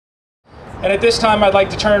And at this time, I'd like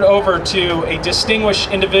to turn it over to a distinguished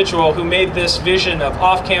individual who made this vision of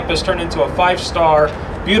off-campus turn into a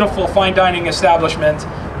 5-star, beautiful fine dining establishment,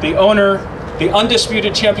 the owner, the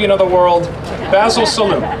undisputed champion of the world, Basil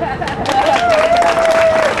Saloom.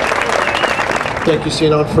 Thank you,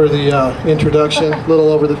 Sinon, for the introduction. A little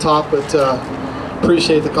over the top, but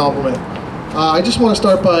appreciate the compliment. I just want to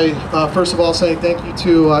start by, first of all, saying thank you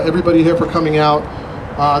to everybody here for coming out.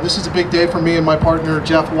 This is a big day for me and my partner,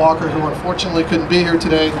 Jeff Walker, who unfortunately couldn't be here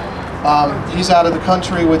today. He's out of the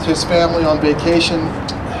country with his family on vacation.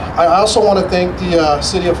 I also want to thank the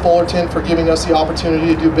City of Fullerton for giving us the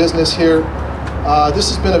opportunity to do business here. This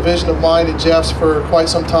has been a vision of mine and Jeff's for quite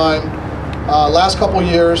some time. Last couple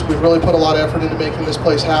years, we've really put a lot of effort into making this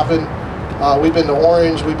place happen. We've been to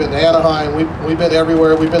Orange, we've been to Anaheim, we've been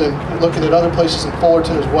everywhere. We've been looking at other places in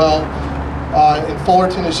Fullerton as well. And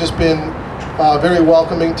Fullerton has just been very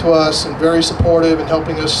welcoming to us and very supportive in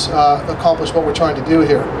helping us accomplish what we're trying to do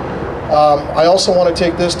here. I also want to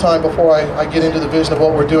take this time before I get into the vision of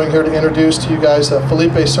what we're doing here to introduce to you guys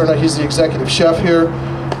Felipe Serna. He's the executive chef here.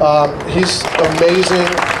 He's amazing.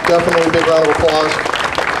 Definitely a big round of applause.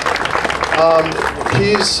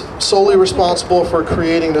 He's solely responsible for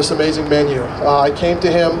creating this amazing menu. I came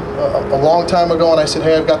to him a long time ago and I said,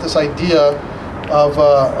 hey, I've got this idea of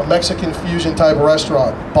a Mexican fusion type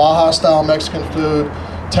restaurant, Baja style Mexican food,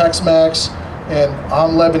 Tex-Mex, and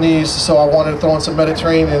I'm Lebanese, so I wanted to throw in some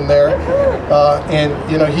Mediterranean in there.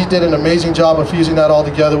 And you know, he did an amazing job of fusing that all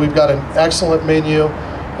together. We've got an excellent menu.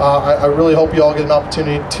 I really hope you all get an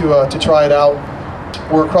opportunity to try it out.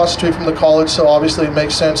 We're across the street from the college, so obviously it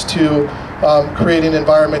makes sense to create an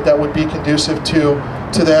environment that would be conducive to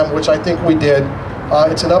them, which I think we did.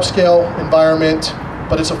 It's an upscale environment,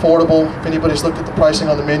 but it's affordable. If anybody's looked at the pricing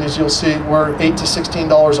on the menus, you'll see we're $8 to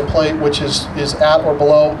 $16 a plate, which is at or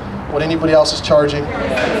below what anybody else is charging.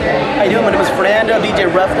 How you doing? My name is Fernando, DJ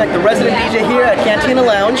Roughneck, the resident DJ here at Cantina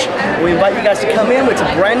Lounge. We invite you guys to come in. It's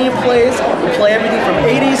a brand new place. We play everything from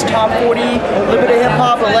 80s, top 40, a little bit of hip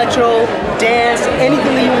hop, electro, dance,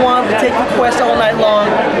 anything that you want. We take requests all night long.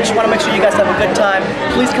 We just want to make sure you guys have a good time.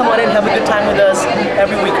 Please come on in, have a good time with us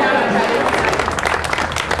every week.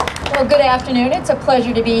 Well, good afternoon. It's a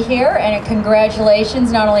pleasure to be here, and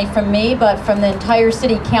congratulations not only from me but from the entire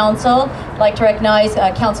City Council. I'd like to recognize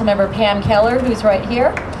Councilmember Pam Keller, who's right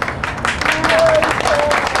here.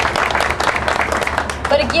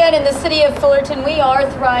 But again, in the city of Fullerton, we are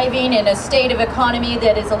thriving in a state of economy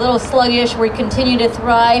that is a little sluggish. We continue to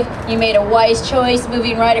thrive. You made a wise choice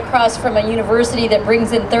moving right across from a university that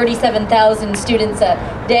brings in 37,000 students a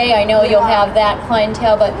day. I know you'll have that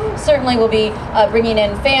clientele, but certainly we'll be bringing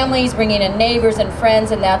in families, bringing in neighbors and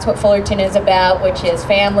friends, and that's what Fullerton is about, which is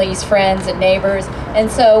families, friends, and neighbors.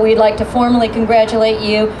 And so we'd like to formally congratulate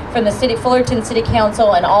you from the Fullerton City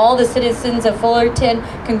Council and all the citizens of Fullerton.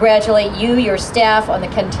 Congratulate you, your staff on the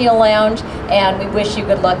Cantina Lounge, and we wish you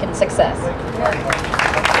good luck and success.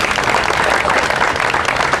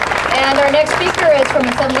 And our next speaker is from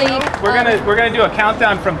Assembly. We're gonna do a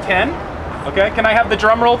countdown from 10. Okay, can I have the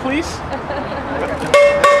drum roll, please? All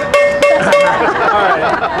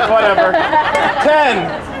right, whatever.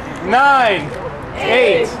 10, 9,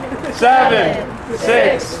 8, 7,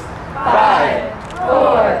 6, 5,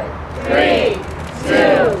 4, 3,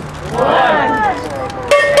 2, 1.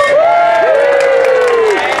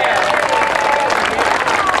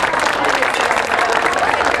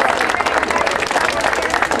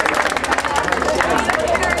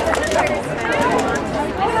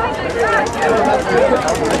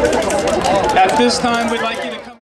 At this time, we'd like